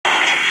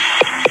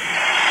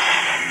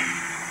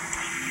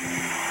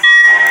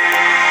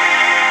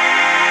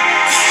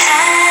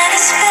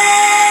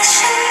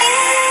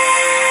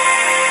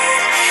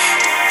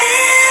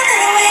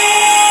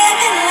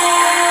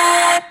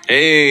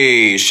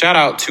Hey, shout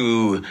out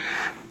to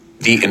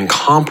the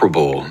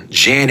incomparable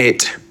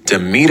Janet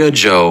Demita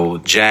Joe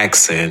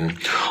Jackson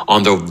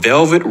on the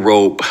Velvet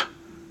Rope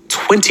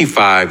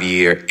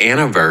 25-year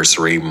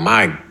anniversary.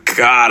 My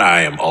God,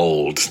 I am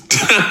old.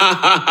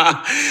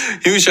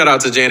 Huge shout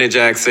out to Janet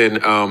Jackson.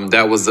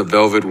 That was the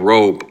Velvet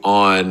Rope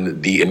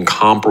on the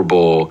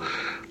incomparable,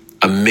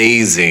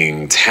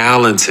 amazing,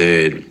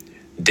 talented,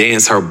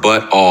 dance her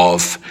butt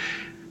off,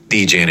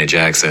 the Janet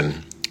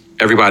Jackson.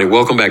 Everybody,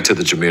 welcome back to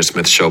the Jameer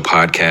Smith Show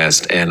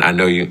podcast. And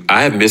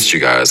I have missed you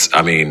guys.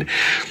 I mean,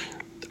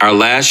 our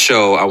last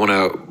show,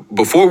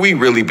 before we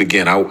really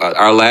begin,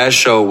 our last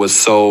show was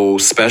so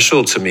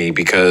special to me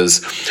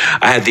because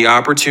I had the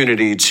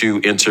opportunity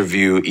to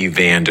interview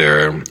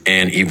Evander.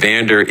 And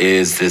Evander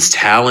is this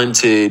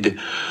talented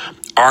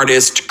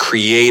artist,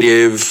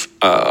 creative,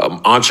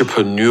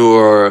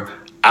 entrepreneur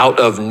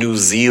out of New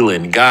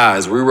Zealand.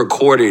 Guys, we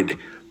recorded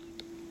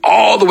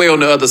all the way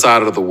on the other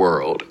side of the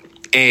world.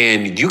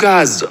 And you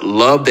guys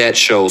love that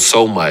show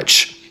so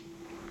much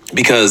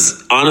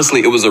because honestly,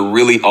 it was a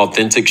really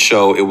authentic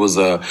show. It was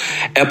a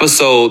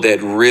episode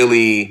that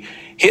really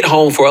hit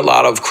home for a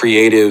lot of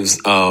creatives.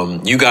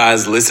 You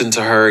guys listen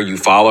to her. You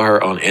follow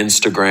her on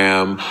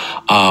Instagram,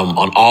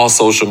 on all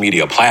social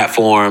media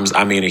platforms.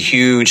 I mean, a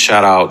huge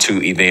shout out to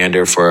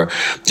Evander for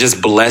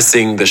just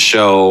blessing the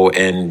show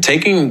and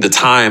taking the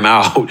time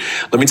out.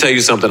 Let me tell you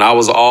something. I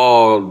was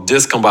all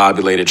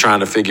discombobulated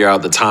trying to figure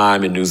out the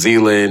time in New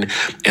Zealand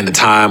and the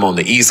time on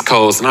the East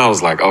Coast. And I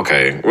was like,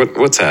 okay,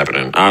 what's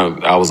happening?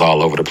 I was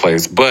all over the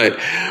place. But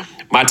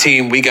my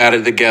team, we got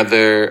it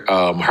together.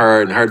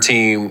 Her and her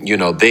team,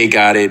 they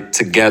got it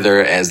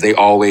together as they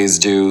always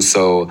do.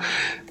 So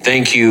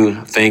thank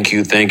you.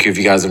 If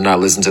you guys have not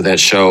listened to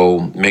that show,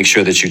 make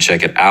sure that you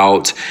check it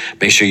out.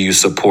 Make sure you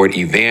support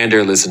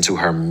Evander. Listen to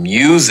her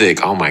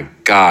music. Oh my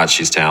God,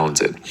 she's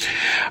talented.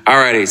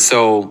 Alrighty,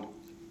 so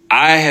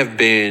I have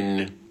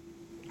been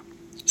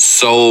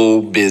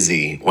so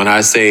busy. When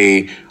I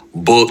say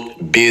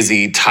booked,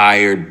 busy,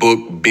 tired,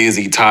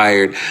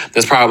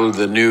 that's probably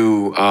the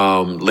new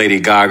Lady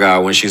Gaga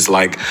when she's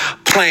like,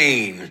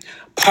 plane,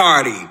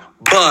 party,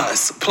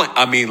 bus, plane.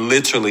 I mean,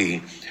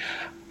 literally,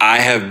 I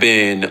have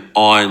been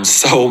on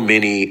so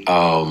many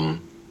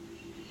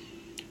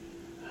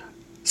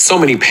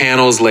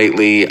panels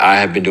lately. I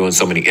have been doing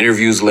so many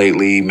interviews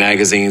lately,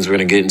 magazines. We're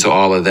going to get into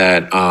all of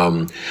that.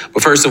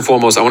 But first and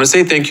foremost, I want to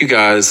say thank you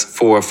guys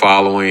for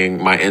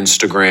following my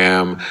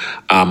Instagram.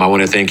 I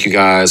want to thank you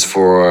guys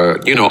for,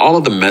 all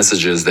of the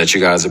messages that you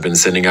guys have been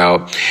sending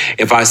out.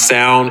 If I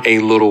sound a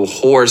little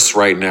hoarse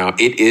right now,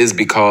 it is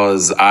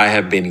because I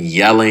have been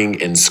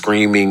yelling and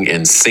screaming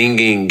and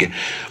singing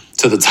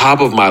to the top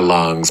of my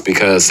lungs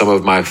because some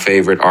of my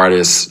favorite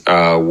artists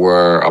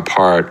were a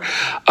part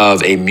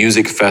of a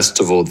music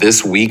festival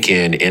this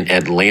weekend in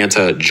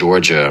Atlanta,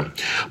 Georgia.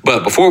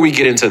 But before we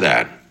get into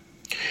that,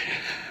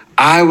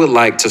 I would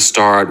like to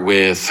start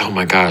with, oh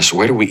my gosh,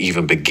 where do we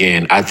even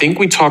begin? I think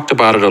we talked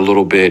about it a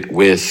little bit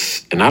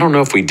and I don't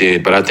know if we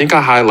did, but I think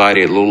I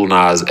highlighted Lil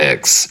Nas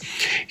X.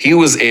 He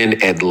was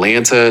in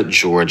Atlanta,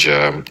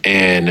 Georgia.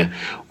 And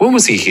when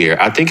was he here?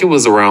 I think it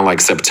was around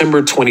like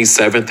September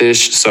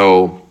 27th-ish.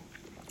 So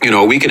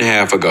a week and a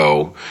half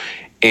ago.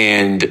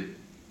 And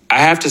I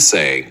have to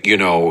say,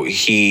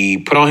 he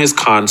put on his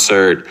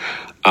concert,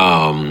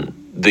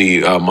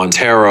 the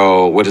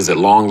Montero,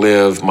 Long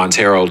Live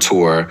Montero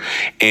tour.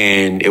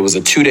 And it was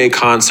a 2-day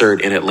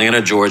concert in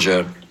Atlanta,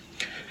 Georgia.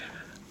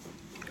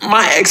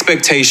 My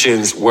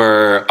expectations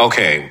were,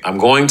 okay, I'm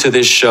going to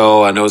this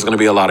show. I know it's going to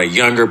be a lot of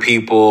younger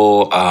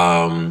people,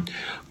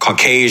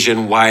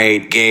 Caucasian,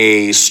 white,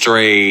 gay,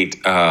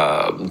 straight,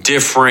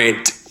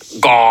 different,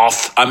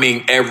 golf. I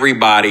mean,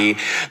 everybody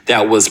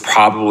that was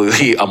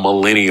probably a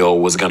millennial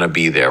was going to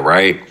be there,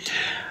 right?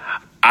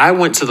 I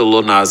went to the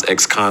Lil Nas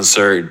X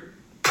concert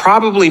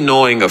probably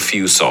knowing a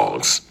few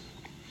songs.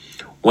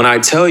 When I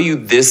tell you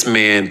this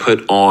man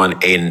put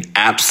on an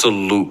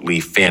absolutely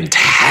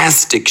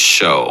fantastic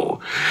show,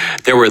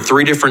 there were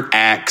 3 different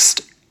acts,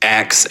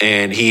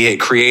 and he had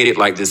created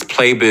like this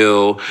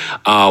playbill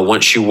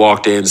once you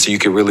walked in so you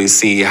could really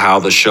see how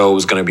the show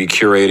was going to be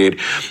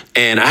curated.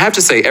 And I have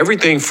to say,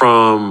 everything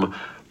from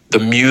the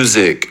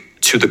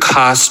music to the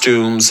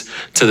costumes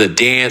to the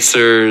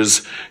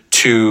dancers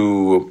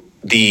to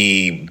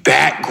the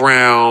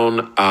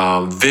background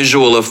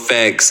visual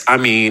effects, I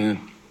mean,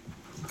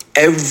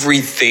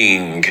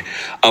 everything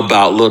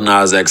about Lil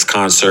Nas X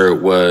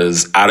concert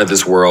was out of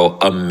this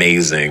world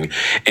amazing.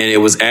 And it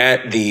was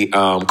at the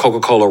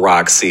Coca-Cola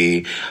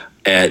Roxy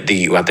at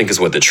I think it's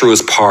the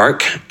Truist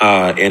Park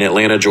in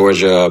Atlanta,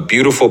 Georgia.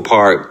 Beautiful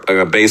park,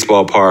 a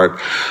baseball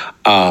park.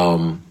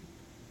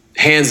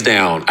 Hands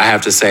down, I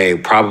have to say,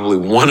 probably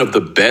one of the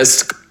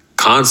best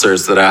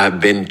concerts that I have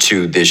been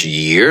to this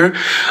year.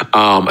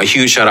 A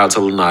huge shout out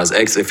to Lil Nas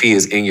X. If he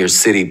is in your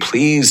city,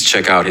 please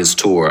check out his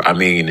tour. I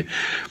mean,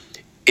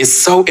 it's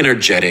so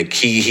energetic.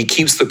 He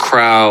keeps the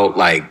crowd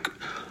like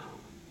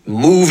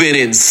moving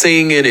and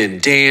singing and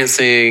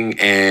dancing.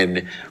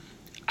 And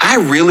I I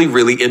really,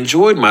 really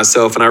enjoyed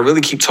myself, and I really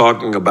keep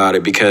talking about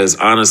it because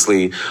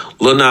honestly,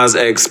 Lil Nas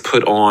X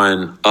put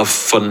on a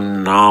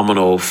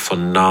phenomenal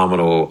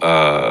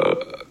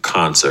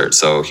concert.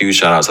 So huge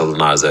shout out to Lil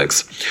Nas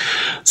X.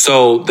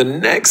 So the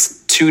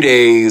next 2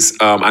 days,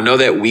 I know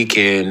that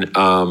weekend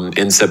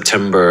in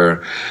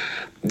September,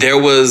 there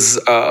was,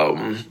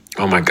 oh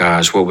my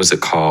gosh, what was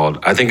it called?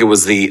 I think it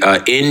was the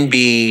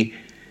NBMBAA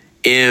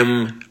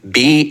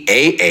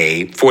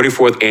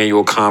 44th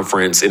Annual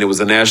Conference, and it was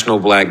the National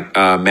Black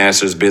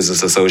Masters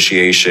Business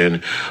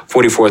Association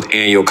 44th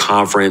Annual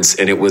Conference,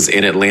 and it was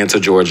in Atlanta,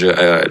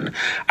 Georgia.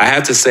 I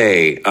have to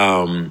say,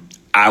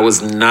 I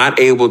was not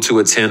able to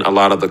attend a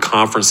lot of the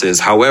conferences.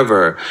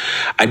 However,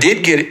 I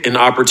did get an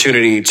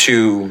opportunity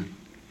to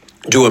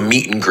do a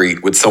meet and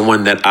greet with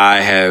someone that I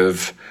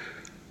have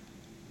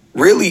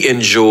really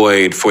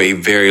enjoyed for a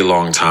very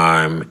long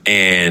time.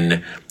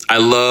 And I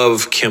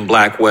love Kim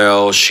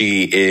Blackwell.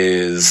 She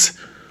is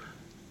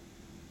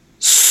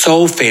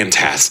so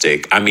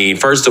fantastic. I mean,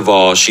 first of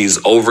all,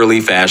 she's overly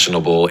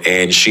fashionable,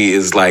 and she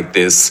is like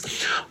this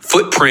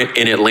footprint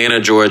in Atlanta,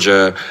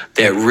 Georgia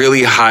that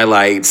really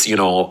highlights,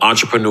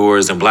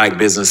 entrepreneurs and Black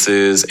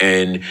businesses.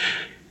 And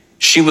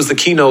she was the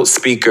keynote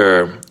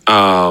speaker,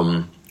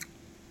 and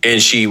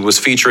she was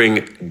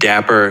featuring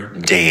Dapper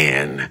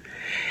Dan.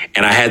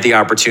 And I had the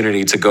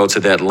opportunity to go to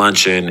that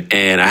luncheon,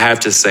 and I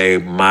have to say,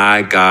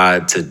 my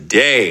God,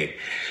 today,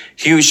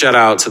 huge shout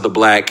out to the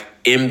Black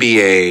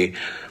MBA.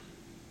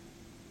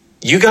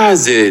 You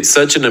guys did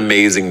such an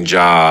amazing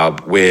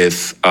job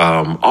with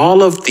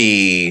all of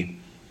the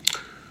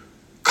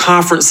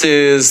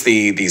conferences,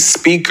 the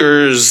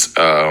speakers,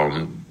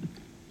 all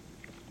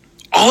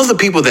of the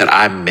people that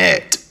I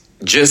met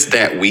just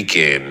that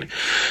weekend.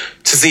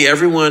 To see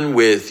everyone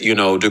with,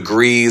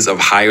 degrees of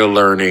higher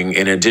learning,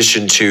 in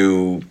addition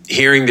to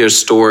hearing their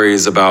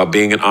stories about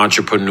being an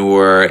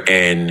entrepreneur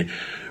and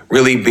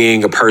really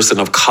being a person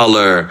of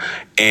color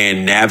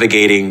and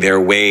navigating their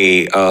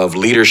way of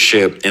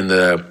leadership in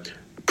the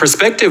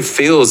prospective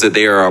fields that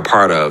they are a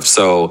part of.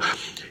 So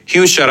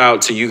huge shout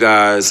out to you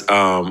guys.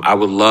 I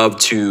would love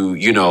to,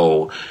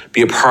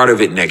 be a part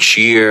of it next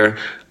year.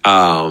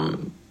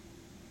 And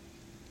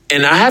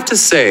I have to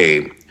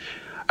say,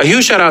 a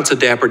huge shout out to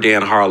Dapper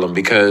Dan Harlem,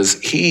 because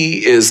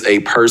he is a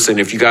person,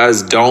 if you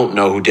guys don't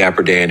know who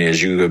Dapper Dan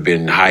is, you have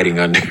been hiding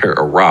under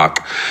a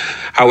rock.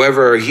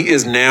 However, he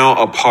is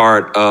now a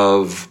part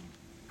of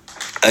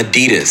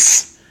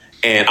Adidas.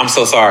 And I'm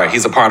so sorry,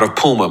 he's a part of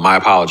Puma. My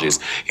apologies.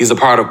 He's a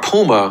part of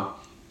Puma.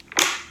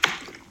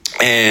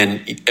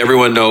 And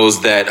everyone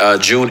knows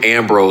that June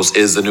Ambrose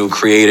is the new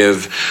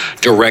creative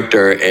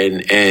director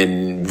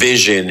and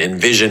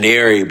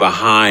visionary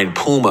behind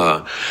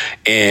Puma.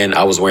 And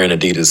I was wearing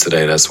Adidas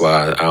today. That's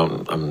why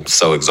I'm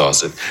so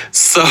exhausted.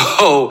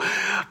 So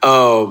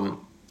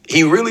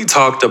he really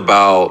talked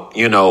about,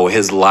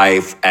 his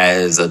life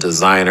as a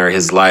designer,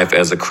 his life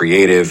as a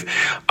creative,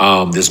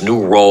 this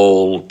new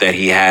role that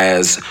he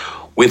has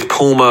with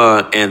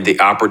Puma, and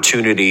the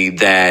opportunity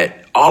that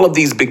all of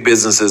these big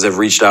businesses have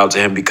reached out to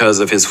him because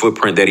of his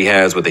footprint that he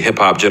has with the hip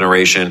hop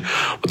generation,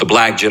 with the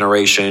Black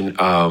generation,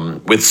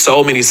 with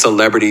so many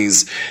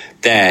celebrities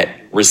that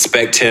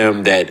respect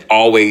him, that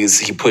always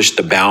he pushed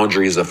the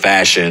boundaries of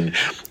fashion.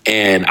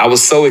 And I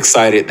was so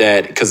excited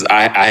that, because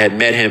I had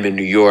met him in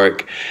New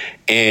York,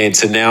 and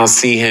to now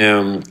see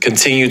him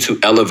continue to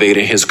elevate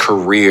in his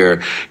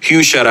career.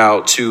 Huge shout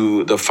out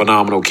to the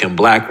phenomenal Kim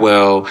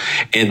Blackwell.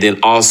 And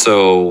then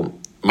also,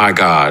 my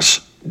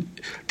gosh,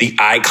 the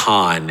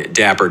icon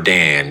Dapper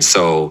Dan.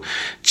 So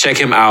check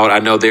him out. I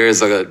know there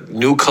is a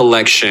new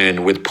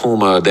collection with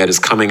Puma that is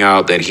coming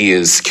out that he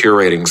is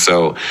curating.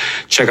 So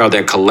check out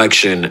that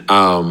collection.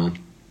 And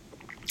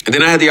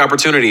then I had the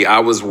opportunity. I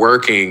was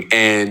working,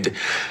 and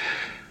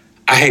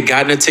I had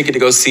gotten a ticket to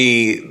go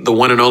see the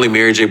one and only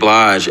Mary J.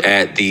 Blige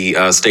at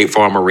the State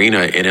Farm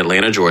Arena in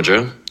Atlanta,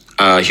 Georgia.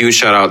 Huge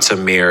shout out to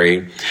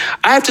Mary.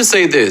 I have to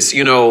say this,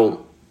 and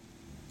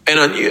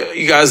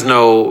you guys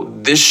know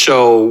this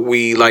show,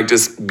 we like to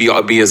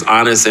be as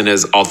honest and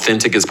as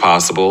authentic as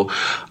possible.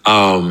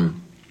 I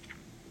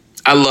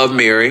love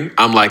Mary.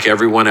 I'm like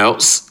everyone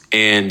else.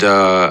 And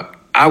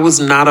I was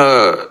not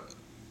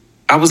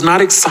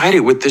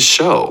excited with this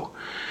show.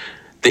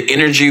 The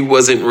energy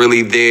wasn't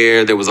really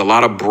there. There was a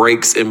lot of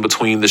breaks in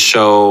between the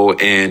show.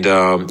 And,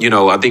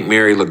 I think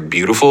Mary looked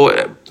beautiful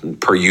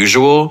per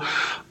usual.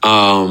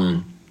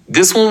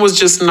 This one was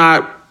just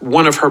not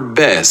one of her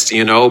best,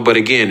 but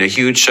again, a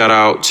huge shout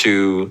out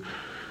to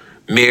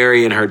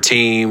Mary and her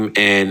team.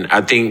 And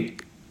I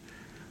think,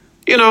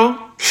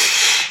 not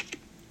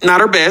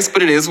her best,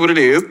 but it is what it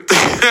is.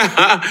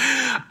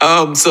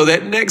 So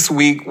that next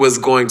week was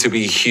going to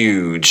be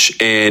huge.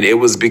 And it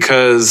was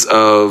because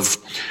of,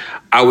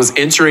 I was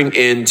entering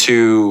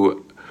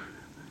into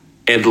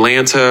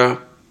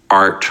Atlanta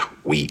Art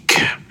Week.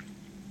 And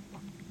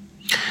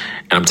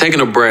I'm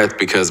taking a breath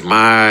because,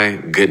 my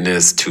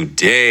goodness,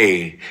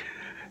 today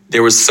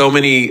there were so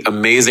many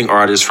amazing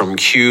artists, from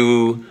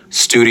Q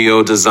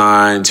Studio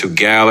Design to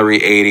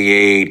Gallery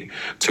 88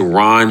 to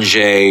Ron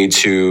J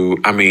to,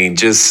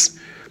 just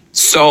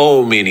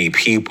so many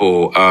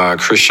people,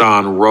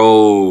 Krishan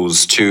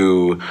Rose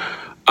to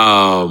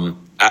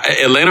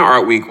Atlanta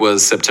Art Week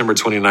was September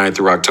 29th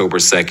through October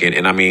 2nd.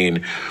 And I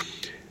mean,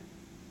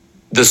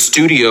 the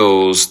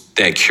studios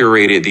that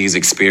curated these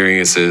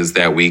experiences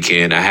that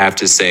weekend, I have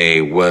to say,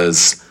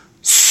 was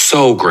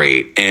so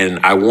great.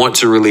 And I want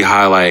to really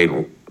highlight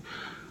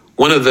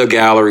one of the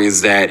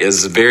galleries that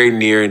is very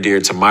near and dear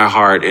to my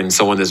heart and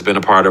someone that's been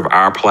a part of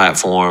our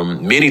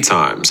platform many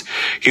times.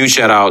 Huge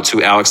shout out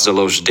to Alex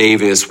Deloche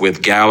Davis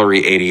with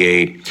Gallery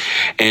 88.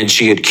 And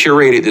she had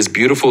curated this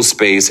beautiful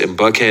space in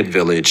Buckhead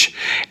Village.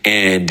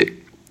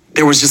 And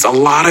there was just a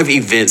lot of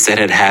events that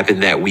had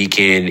happened that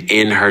weekend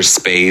in her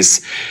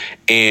space.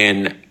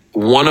 And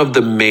one of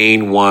the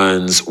main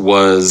ones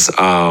was,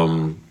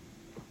 oh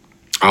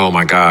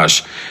my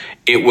gosh,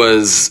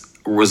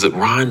 was it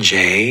Ron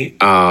J?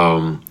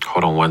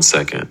 Hold on one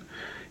second.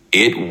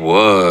 It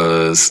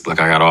was, look,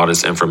 I got all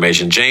this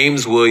information.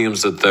 James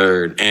Williams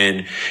III.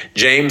 And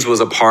James was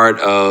a part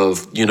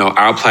of,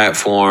 our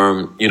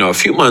platform, a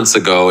few months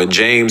ago. And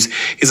James,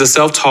 he's a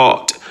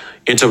self-taught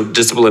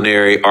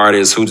interdisciplinary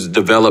artist who's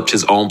developed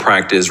his own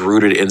practice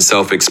rooted in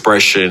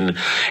self-expression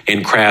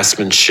and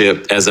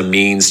craftsmanship as a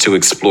means to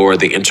explore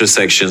the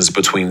intersections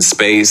between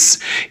space,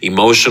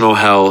 emotional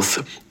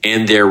health,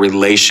 and their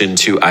relation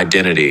to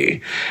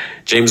identity.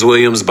 James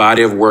Williams'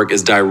 body of work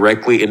is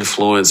directly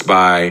influenced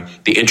by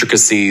the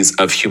intricacies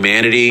of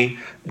humanity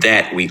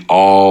that we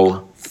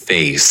all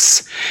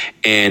face.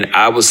 And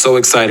I was so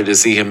excited to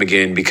see him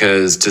again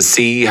because to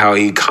see how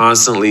he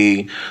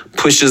constantly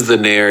pushes the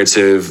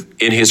narrative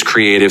in his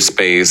creative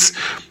space,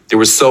 there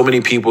were so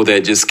many people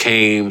that just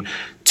came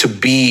to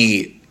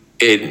be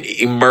and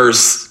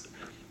immerse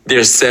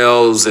their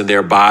selves and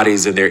their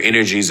bodies and their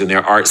energies and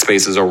their art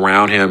spaces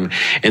around him.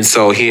 And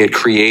so he had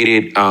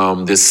created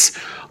this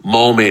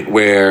moment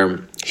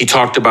where he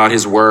talked about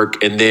his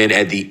work. And then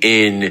at the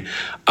end,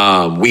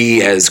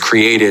 we as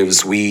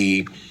creatives,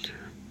 we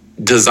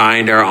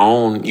designed our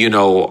own,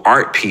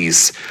 art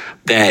piece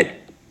that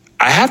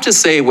I have to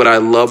say what I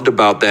loved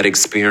about that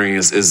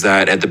experience is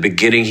that at the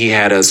beginning, he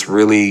had us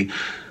really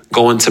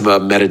go into a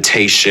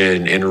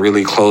meditation and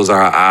really close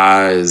our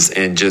eyes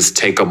and just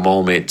take a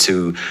moment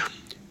to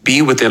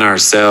be within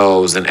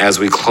ourselves. And as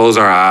we close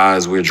our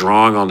eyes, we're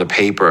drawing on the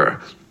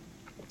paper,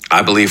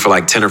 I believe for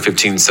like 10 or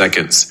 15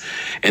 seconds.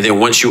 And then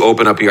once you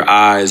open up your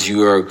eyes,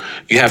 you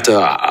have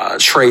to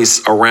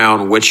trace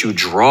around what you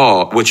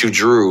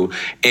drew.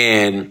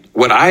 And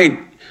what I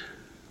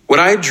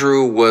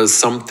drew was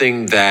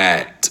something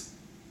that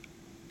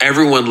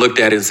everyone looked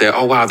at and said,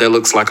 oh, wow, that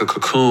looks like a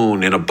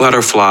cocoon and a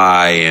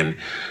butterfly. And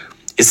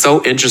it's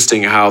so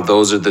interesting how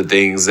those are the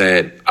things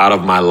that out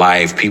of my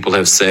life, people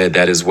have said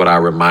that is what I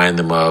remind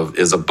them of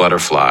is a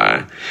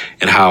butterfly,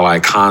 and how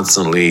I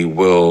constantly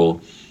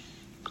will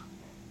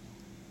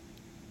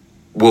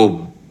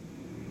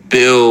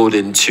build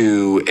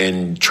into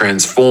and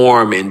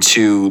transform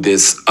into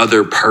this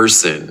other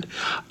person.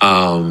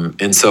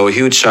 And so a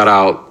huge shout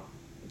out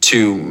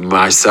to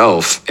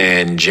myself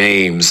and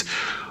James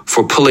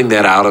for pulling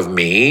that out of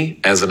me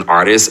as an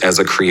artist, as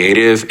a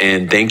creative.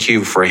 And thank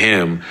you for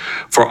him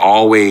for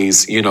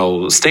always,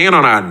 staying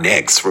on our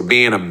necks, for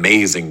being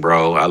amazing,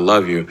 bro. I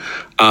love you.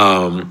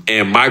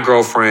 And my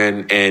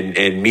girlfriend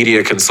and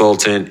media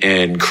consultant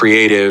and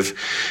creative,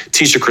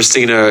 Tisha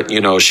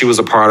Christina, she was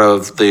a part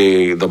of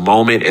the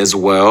moment as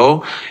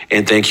well.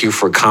 And thank you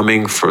for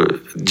coming, for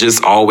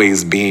just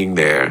always being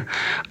there.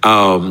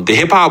 The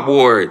Hip Hop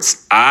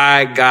Awards,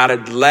 I got a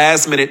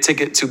last minute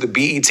ticket to the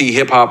BET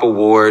Hip Hop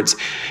Awards,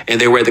 and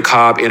they were at the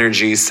Cobb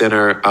Energy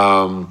Center.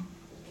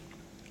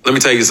 Let me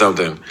tell you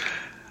something.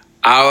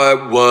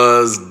 I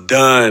was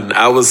done.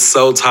 I was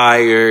so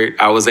tired.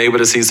 I was able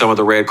to see some of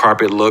the red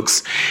carpet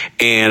looks,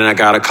 and I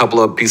got a couple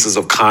of pieces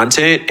of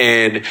content,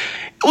 and it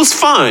was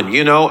fun.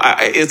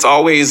 It's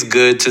always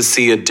good to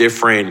see a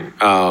different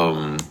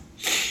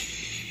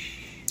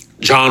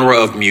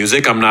genre of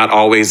music. I'm not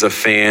always a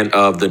fan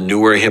of the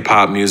newer hip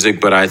hop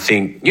music, but I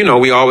think,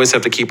 we always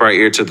have to keep our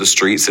ear to the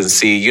streets and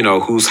see,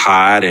 who's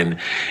hot and,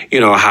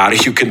 how do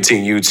you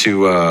continue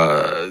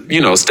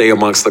to, stay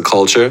amongst the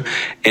culture.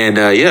 And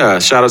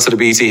shout out to the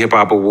BET Hip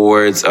Hop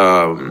Awards.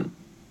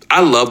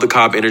 I love the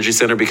Cobb Energy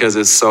Center because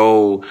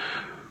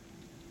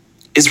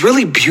it's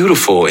really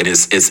beautiful and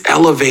it's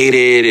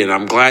elevated, and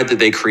I'm glad that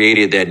they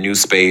created that new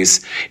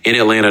space in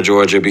Atlanta,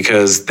 Georgia,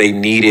 because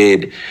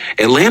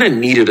Atlanta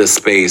needed a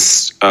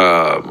space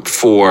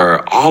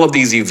for all of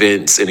these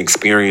events and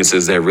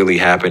experiences that really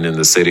happen in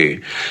the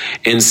city.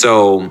 And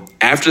so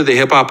after the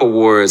Hip Hop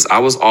Awards, I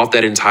was off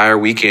that entire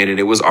weekend, and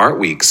it was Art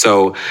Week.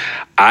 So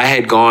I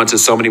had gone to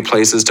so many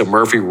places, to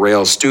Murphy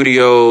Rail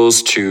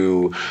Studios,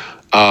 to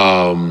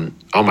oh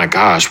my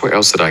gosh, where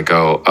else did I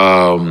go?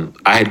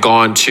 I had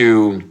gone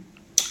to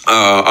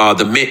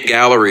the Mint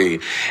Gallery,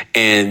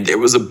 and there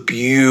was a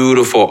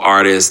beautiful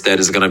artist that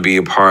is going to be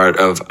a part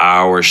of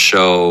our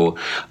show,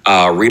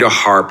 Rita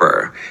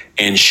Harper.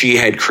 and she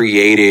had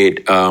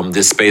created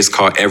this space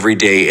called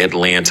Everyday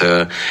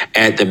Atlanta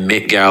at the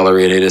Met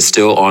Gallery, and it is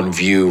still on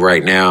view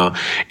right now.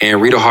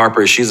 And Rita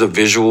Harper, she's a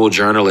visual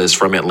journalist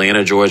from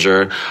Atlanta,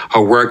 Georgia.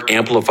 Her work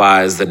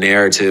amplifies the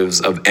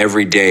narratives of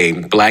everyday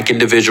Black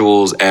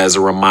individuals as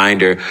a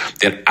reminder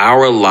that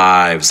our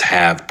lives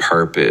have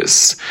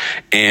purpose.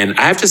 And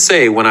I have to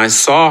say, when I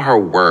saw her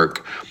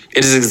work,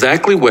 it is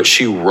exactly what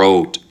she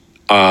wrote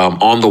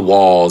on the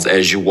walls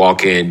as you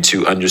walk in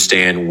to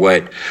understand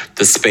what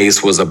the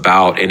space was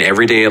about. In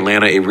Everyday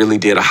Atlanta, it really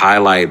did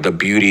highlight the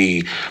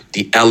beauty,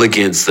 the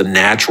elegance, the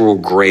natural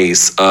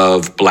grace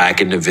of Black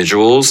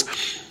individuals.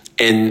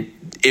 And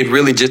it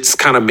really just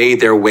kind of made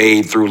their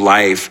way through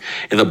life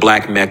in the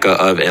Black Mecca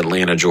of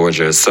Atlanta,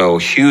 Georgia. So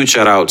huge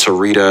shout out to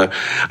Rita.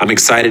 I'm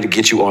excited to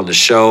get you on the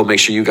show. Make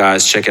sure you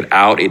guys check it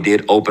out. It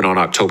did open on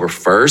October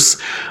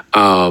 1st.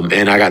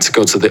 And I got to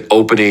go to the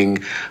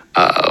opening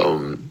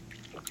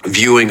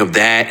viewing of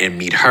that and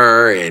meet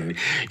her. And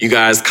you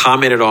guys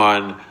commented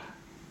on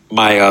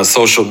my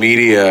social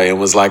media and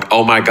was like,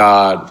 oh my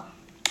God,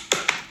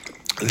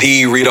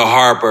 the Rita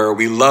Harper,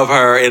 we love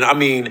her. And I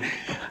mean,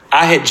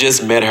 I had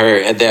just met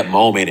her at that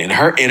moment, and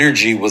her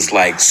energy was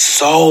like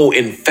so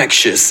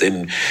infectious,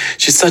 and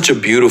she's such a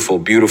beautiful,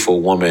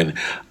 beautiful woman.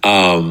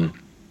 And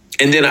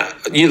then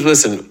you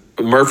listen,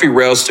 Murphy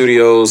Rail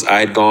Studios, I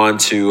had gone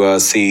to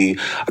see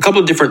a couple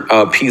of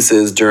different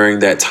pieces during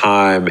that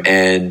time,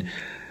 and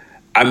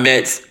I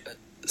met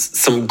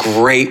some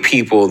great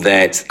people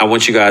that I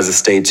want you guys to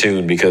stay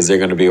tuned because they're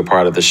going to be a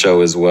part of the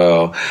show as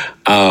well.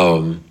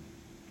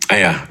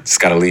 Yeah, just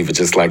got to leave it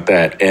just like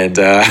that. And,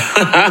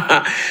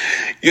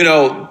 you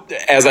know,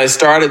 as I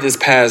started this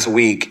past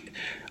week,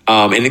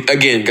 and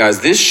again,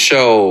 guys, this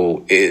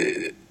show,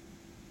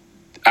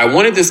 I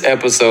wanted this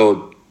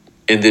episode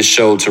in this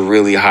show to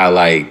really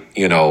highlight,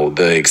 you know,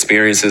 the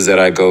experiences that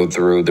I go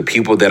through, the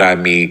people that I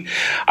meet.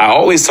 I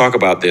always talk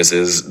about this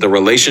is the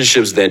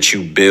relationships that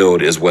you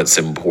build is what's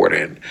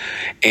important.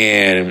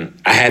 And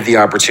I had the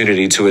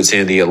opportunity to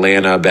attend the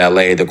Atlanta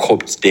Ballet, the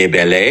Corps de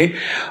Ballet.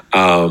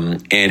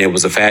 And it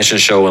was a fashion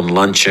show and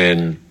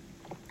luncheon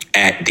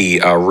at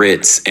the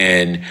Ritz.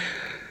 And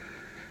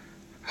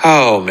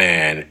oh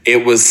man,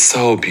 it was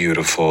so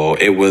beautiful.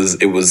 It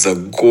was a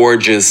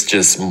gorgeous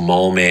just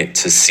moment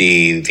to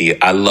see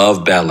I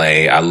love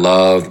ballet. I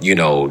love, you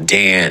know,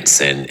 dance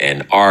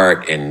and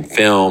art and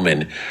film.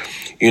 And,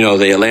 you know,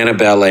 the Atlanta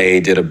Ballet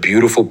did a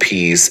beautiful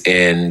piece,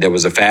 and there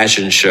was a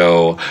fashion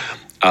show.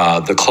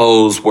 The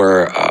clothes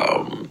were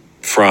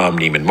from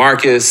Neiman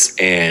Marcus,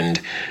 and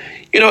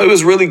you know, it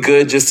was really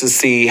good just to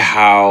see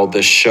how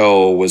the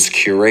show was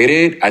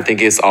curated. I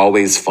think it's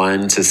always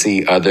fun to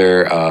see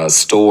other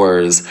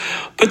stores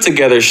put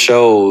together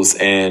shows,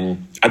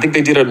 and I think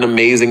they did an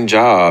amazing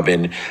job.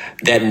 And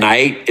that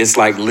night, it's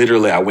like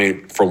literally I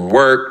went from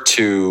work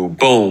to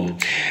boom,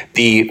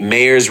 the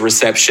mayor's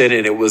reception,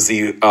 and it was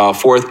the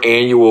fourth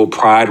annual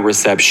Pride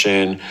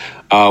reception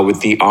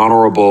with the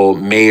Honorable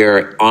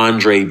Mayor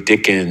Andre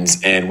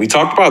Dickens. And we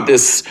talked about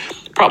this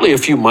probably a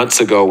few months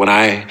ago when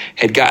I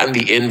had gotten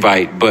the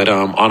invite, but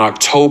on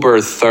October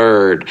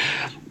 3rd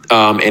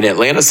in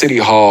Atlanta City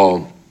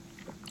Hall,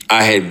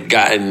 I had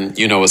gotten,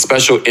 you know, a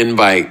special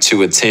invite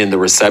to attend the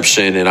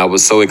reception, and I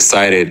was so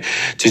excited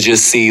to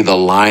just see the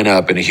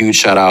lineup. And a huge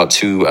shout out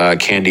to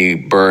Candy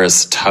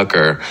Burris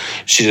Tucker.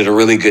 She did a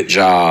really good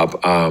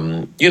job,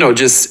 you know,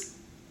 just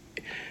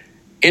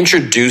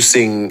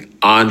introducing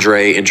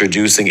Andre,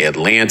 introducing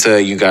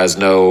Atlanta. You guys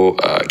know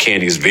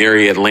Candy's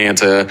very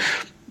Atlanta.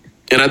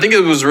 And I think it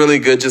was really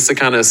good just to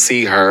kind of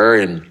see her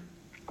and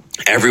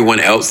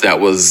everyone else that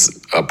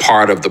was a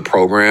part of the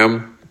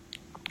program.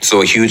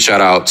 So a huge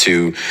shout out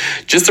to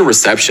just the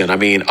reception. I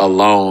mean,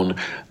 alone,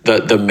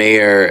 the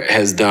mayor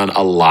has done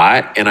a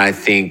lot. And I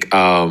think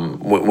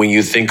when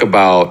you think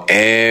about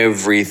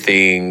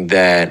everything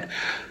that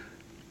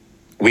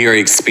we are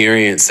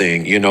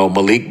experiencing, you know,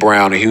 Malik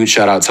Brown, a huge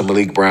shout out to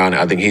Malik Brown.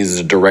 I think he's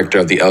the director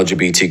of the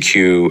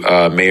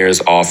LGBTQ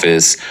mayor's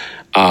office.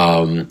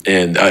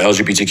 And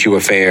LGBTQ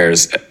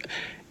affairs.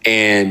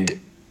 And,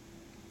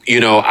 you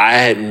know, I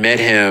had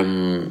met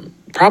him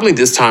probably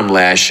this time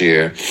last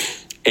year.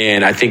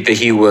 And I think that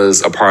he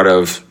was a part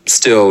of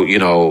still, you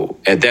know,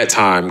 at that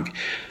time,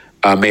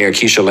 Mayor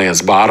Keisha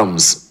Lance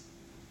Bottoms'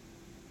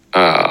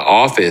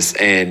 office.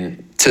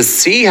 And to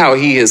see how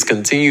he has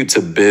continued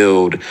to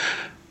build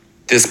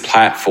this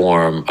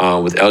platform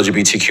with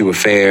LGBTQ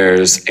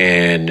affairs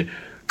and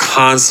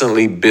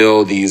constantly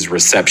build these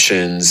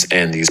receptions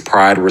and these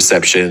pride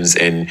receptions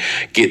and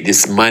get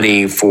this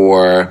money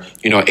for,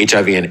 you know,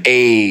 HIV and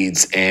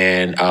AIDS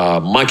and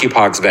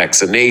monkeypox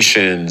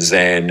vaccinations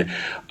and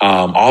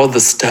all of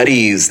the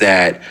studies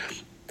that,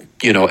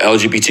 you know,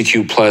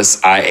 LGBTQ plus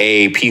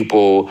IA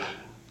people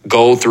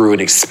go through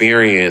and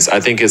experience. I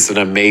think it's an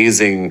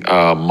amazing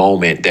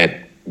moment that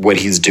what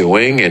he's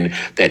doing and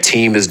that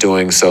team is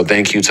doing. So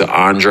thank you to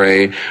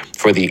Andre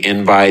for the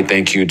invite.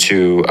 Thank you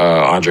to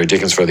Andre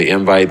Dickens for the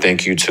invite.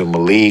 Thank you to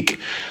Malik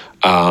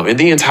and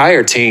the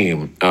entire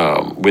team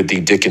with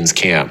the Dickens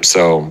camp.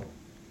 So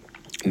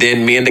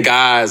Then me and the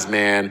guys,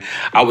 man,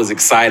 I was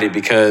excited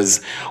because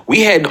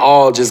we hadn't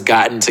all just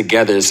gotten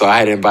together. So I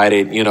had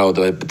invited,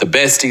 the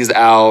besties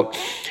out,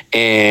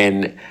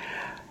 and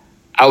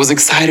I was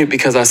excited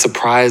because I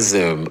surprised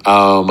them.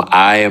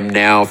 I am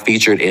now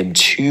featured in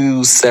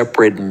 2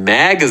 separate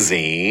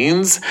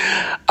magazines.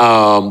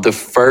 The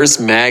first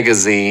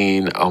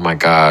magazine, oh my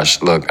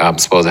gosh, look, I'm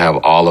supposed to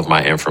have all of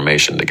my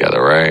information together,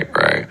 right?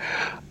 Right.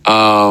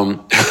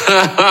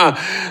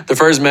 The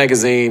first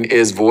magazine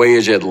is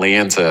Voyage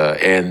Atlanta,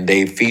 and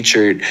they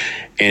featured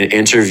and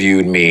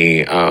interviewed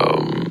me,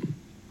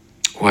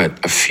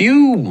 a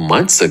few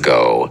months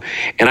ago,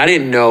 and I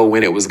didn't know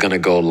when it was going to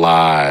go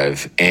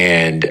live.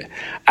 And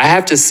I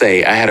have to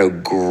say, I had a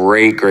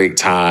great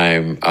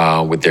time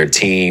with their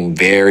team,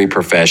 very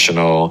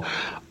professional,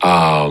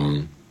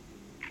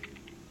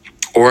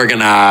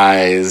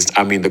 organized.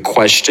 I mean, the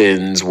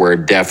questions were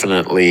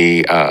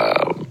definitely...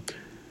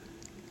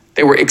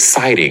 they were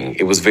exciting.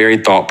 It was very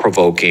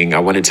thought-provoking. I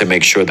wanted to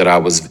make sure that I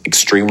was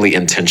extremely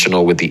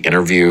intentional with the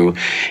interview,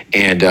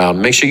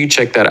 and make sure you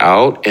check that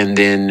out. And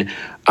then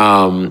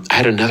I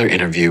had another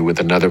interview with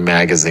another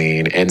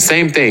magazine, and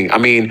same thing. I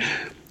mean,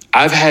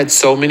 I've had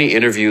so many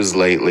interviews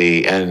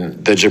lately,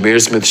 and the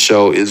Jameer Smith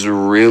Show is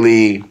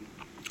really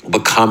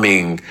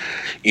becoming,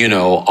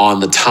 on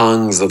the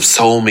tongues of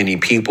so many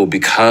people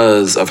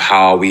because of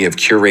how we have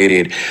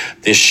curated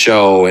this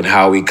show and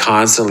how we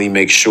constantly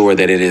make sure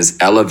that it is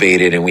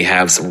elevated, and we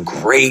have some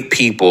great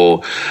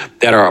people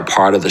that are a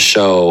part of the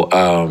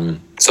show.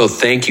 So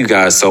thank you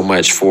guys so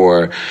much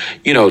for,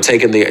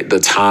 taking the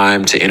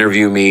time to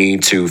interview me,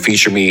 to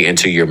feature me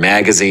into your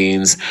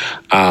magazines.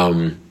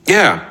 And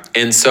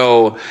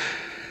so,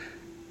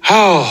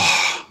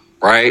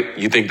 right?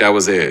 You think that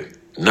was it?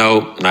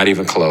 No, not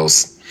even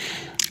close.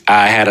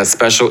 I had a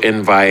special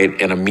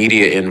invite and a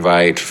media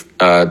invite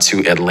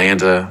to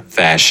Atlanta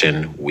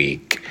Fashion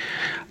Week.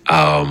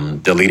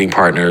 The leading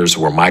partners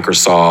were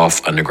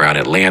Microsoft. Underground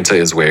Atlanta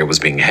is where it was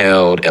being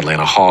held.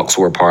 Atlanta Hawks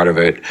were a part of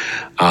it.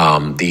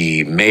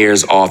 The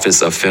Mayor's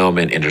Office of Film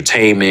and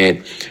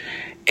Entertainment,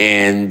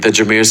 and the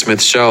Jameer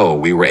Smith Show.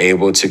 We were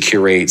able to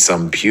curate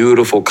some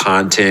beautiful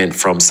content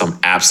from some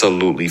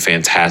absolutely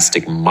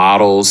fantastic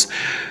models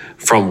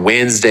from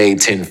Wednesday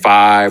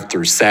 10/5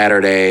 through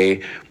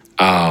Saturday.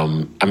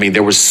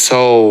 There were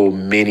so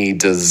many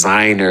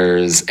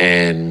designers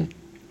and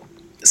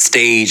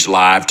stage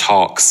live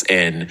talks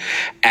and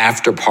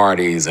after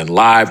parties and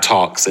live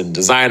talks and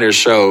designer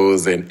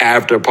shows and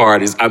after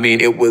parties.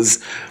 It was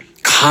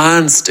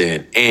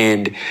constant.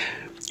 And,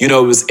 it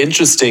was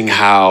interesting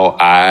how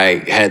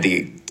I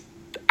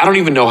don't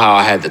even know how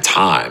I had the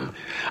time.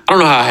 I don't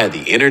know how I had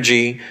the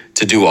energy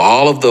to do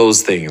all of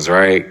those things,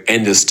 right?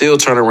 And to still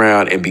turn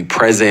around and be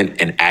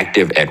present and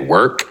active at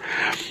work.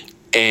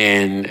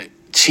 And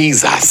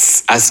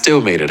Jesus, I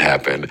still made it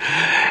happen.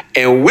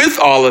 And with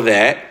all of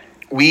that,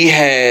 we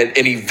had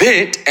an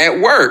event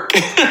at work.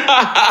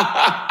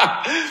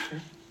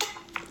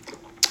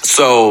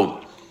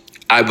 So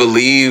I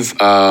believe,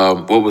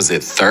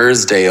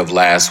 Thursday of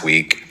last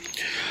week,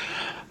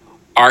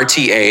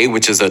 RTA,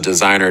 which is a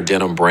designer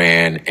denim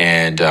brand,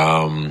 and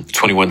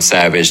 21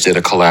 Savage did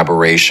a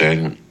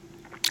collaboration.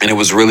 And it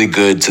was really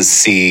good to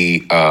see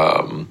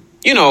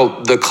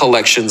the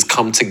collections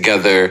come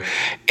together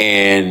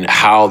and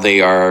how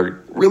they are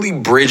really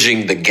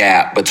bridging the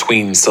gap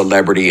between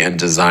celebrity and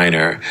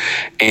designer.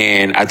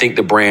 And I think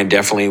the brand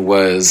definitely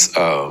was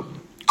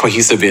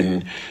cohesive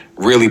and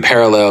really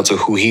parallel to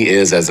who he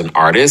is as an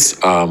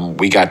artist.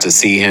 We got to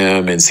see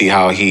him and see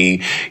how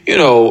he,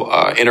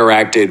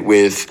 interacted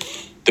with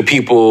the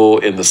people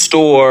in the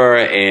store,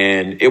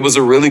 and it was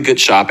a really good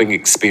shopping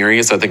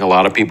experience. I think a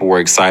lot of people were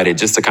excited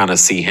just to kind of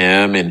see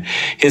him and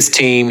his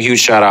team.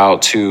 Huge shout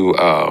out to,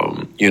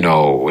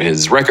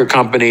 his record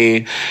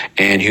company,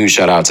 and huge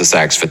shout out to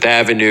Saks Fifth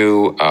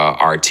Avenue,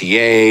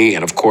 RTA,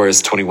 and of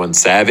course, 21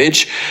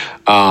 Savage.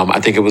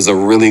 I think it was a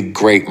really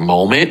great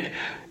moment,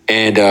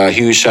 and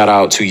huge shout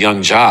out to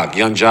Young Jock.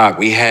 Young Jock,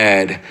 we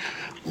had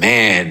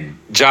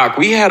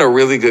a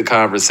really good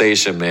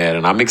conversation, man,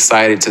 and I'm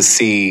excited to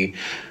see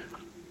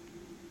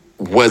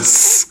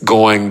what's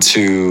going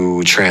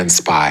to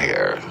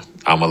transpire.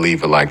 I'm going to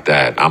leave it like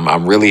that.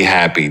 I'm really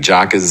happy.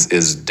 Jock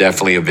is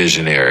definitely a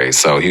visionary.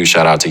 So huge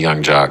shout out to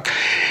Young Jock.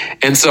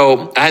 And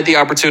so I had the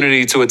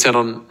opportunity to attend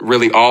on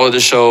really all of the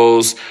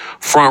shows,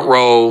 front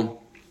row,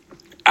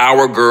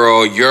 our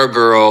girl, your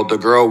girl, the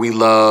girl we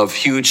love.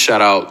 Huge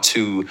shout out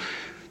to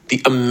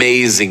the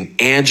amazing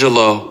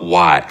Angela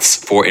Watts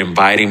for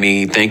inviting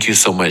me. Thank you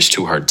so much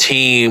to her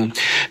team.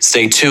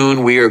 Stay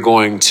tuned. We are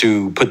going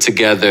to put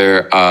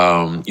together,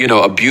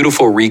 a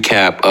beautiful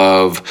recap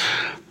of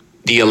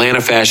the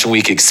Atlanta Fashion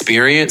Week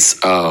experience,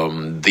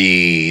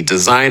 the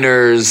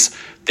designers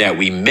that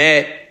we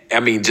met.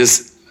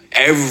 Just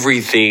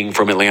everything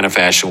from Atlanta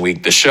Fashion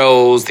Week, the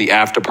shows, the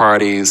after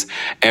parties,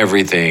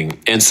 everything.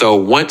 And so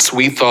once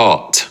we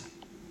thought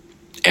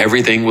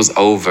everything was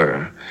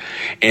over,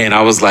 and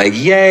I was like,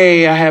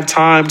 yay, I have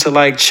time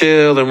to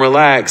chill and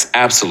relax.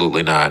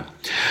 Absolutely not.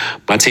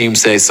 My team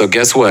says, so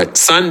guess what?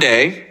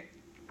 Sunday,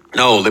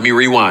 No, let me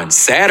rewind.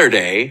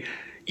 Saturday,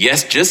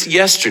 yes, just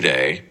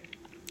yesterday,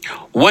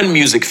 One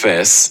Music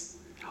Fest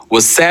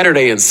was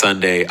Saturday and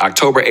Sunday,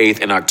 October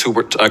 8th and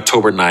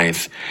October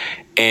 9th.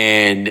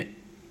 And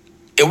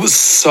it was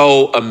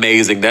so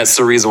amazing. That's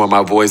the reason why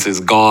my voice is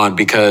gone,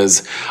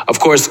 because, of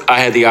course, I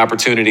had the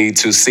opportunity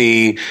to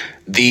see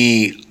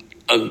the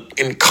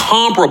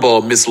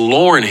incomparable Miss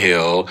Lauryn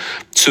Hill,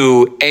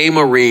 to A.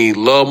 Marie,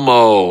 Lil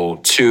Mo,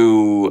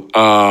 to,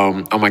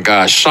 oh my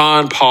gosh,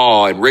 Sean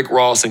Paul and Rick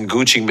Ross and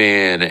Gucci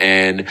Mane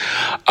and,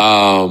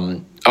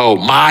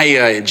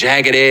 Maya and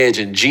Jagged Edge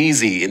and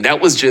Jeezy. And that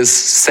was just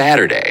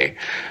Saturday.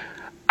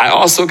 I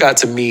also got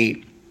to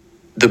meet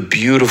the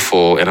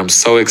beautiful, and I'm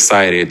so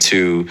excited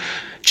to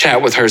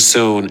chat with her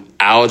soon,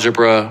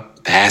 Algebra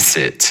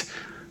Bassett.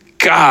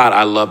 God,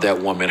 I love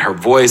that woman. Her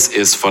voice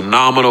is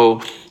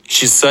phenomenal.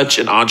 She's such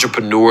an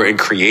entrepreneur and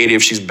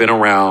creative. She's been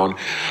around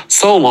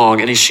so long,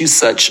 and she's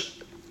such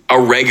a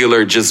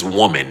regular just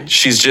woman.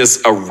 She's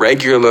just a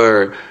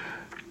regular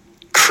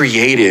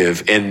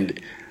creative. And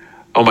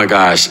oh my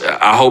gosh,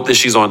 I hope that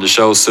she's on the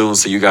show soon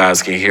so you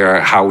guys can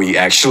hear how we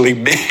actually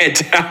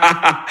met.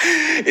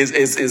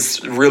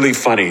 It's really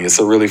funny. It's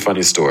a really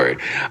funny story.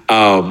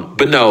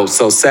 But no,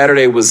 so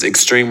Saturday was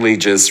extremely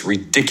just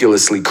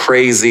ridiculously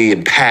crazy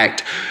and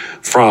packed,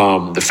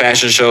 from the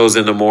fashion shows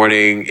in the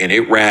morning, and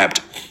it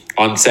wrapped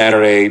on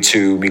Saturday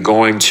to me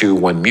going to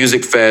One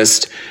Music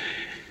Fest.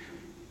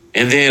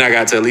 And then I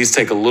got to at least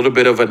take a little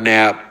bit of a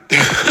nap.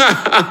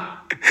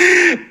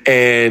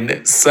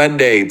 And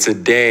Sunday,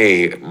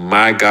 today,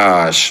 my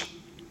gosh,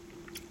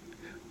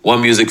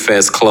 One Music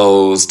Fest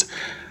closed.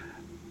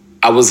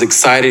 I was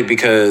excited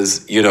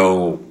because,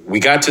 we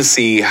got to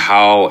see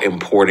how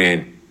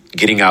important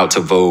getting out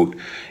to vote,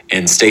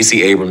 and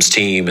Stacey Abrams'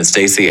 team and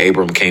Stacey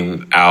Abrams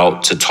came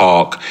out to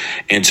talk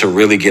and to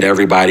really get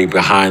everybody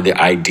behind the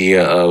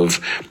idea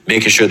of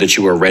making sure that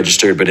you are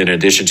registered, but in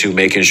addition to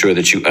making sure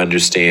that you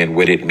understand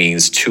what it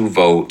means to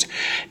vote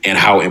and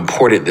how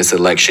important this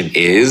election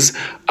is.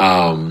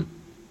 And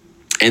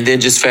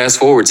then just fast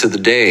forward to the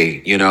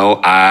day,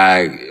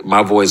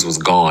 my voice was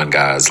gone,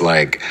 guys.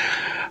 Like,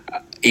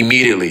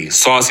 immediately,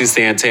 Saucy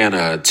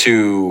Santana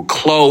to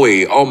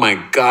Chloe. Oh my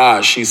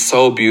gosh, she's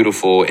so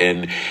beautiful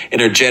and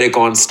energetic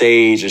on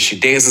stage, and she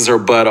dances her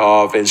butt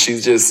off, and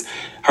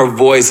her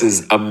voice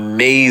is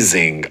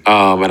amazing.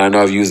 And I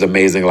know I've used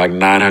amazing like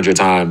 900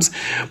 times,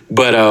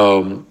 but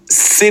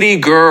City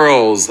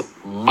Girls,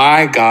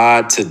 my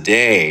God,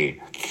 today.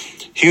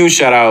 Huge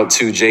shout out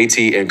to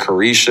JT and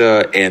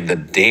Carisha and the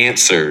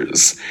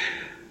dancers.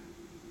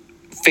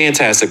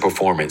 Fantastic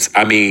performance.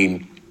 I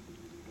mean,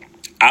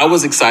 I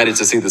was excited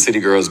to see the City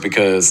Girls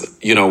because,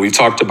 we've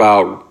talked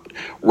about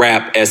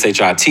Rap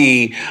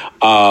SHIT,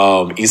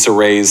 Issa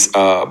Rae's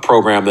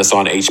program that's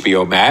on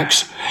HBO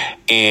Max.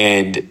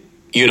 And,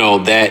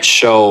 that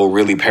show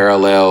really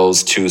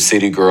parallels to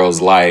City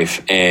Girls'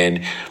 life.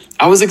 And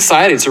I was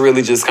excited to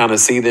really just kind of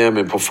see them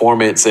in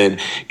performance. And,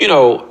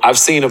 I've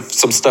seen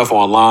some stuff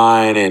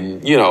online,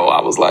 and,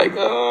 I was like,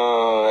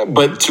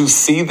 but to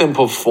see them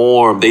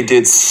perform, they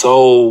did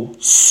so,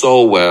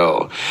 so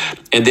well.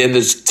 And then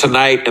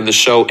tonight, and the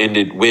show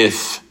ended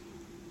with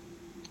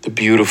the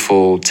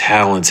beautiful,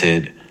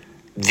 talented,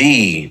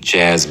 the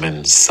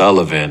Jasmine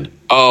Sullivan.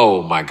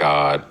 Oh my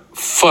God.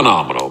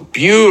 Phenomenal.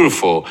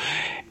 Beautiful.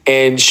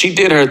 And she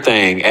did her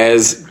thing,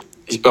 as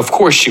of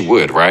course she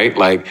would, right?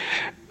 Like,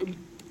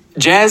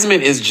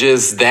 Jasmine is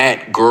just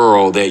that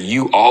girl that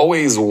you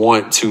always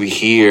want to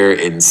hear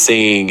and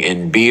sing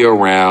and be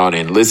around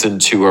and listen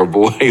to her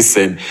voice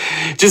and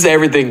just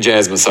everything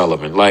Jasmine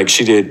Sullivan. Like,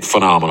 she did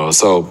phenomenal.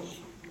 So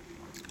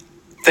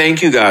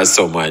thank you guys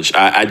so much.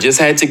 I just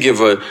had to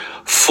give a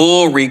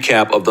full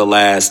recap of the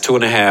last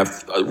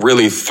 2.5,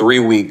 really 3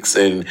 weeks.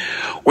 And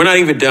we're not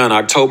even done.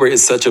 October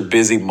is such a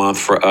busy month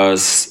for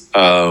us.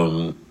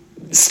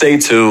 Stay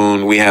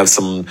tuned. We have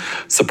some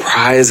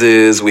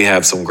surprises. We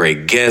have some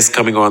great guests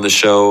coming on the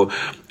show.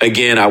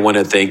 Again, I want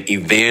to thank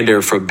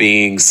Evander for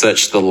being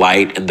such the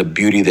light and the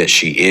beauty that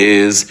she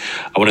is.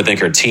 I want to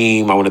thank her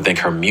team. I want to thank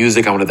her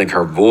music. I want to thank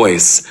her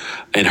voice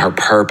and her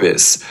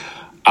purpose.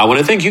 I want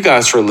to thank you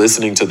guys for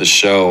listening to the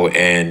show.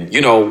 And,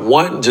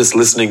 just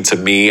listening to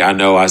me, I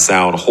know I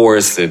sound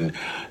hoarse and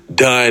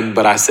done,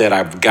 but I said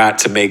I've got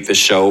to make the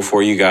show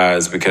for you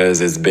guys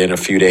because it's been a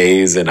few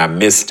days and I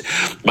missed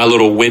my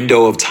little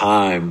window of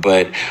time.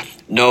 But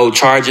no,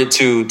 charge it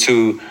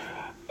to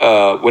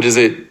what is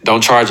it?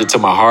 Don't charge it to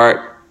my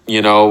heart,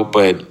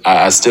 but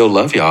I still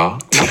love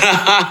y'all.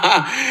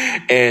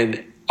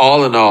 And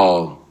all in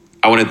all,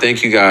 I want to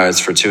thank you guys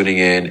for tuning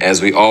in.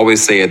 As we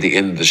always say at the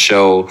end of the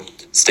show,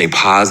 stay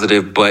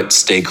positive, but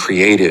stay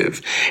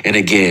creative. And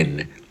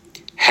again,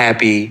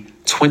 happy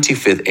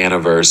 25th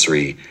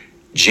anniversary,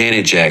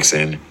 Janet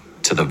Jackson,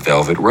 to the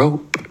Velvet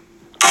Rope.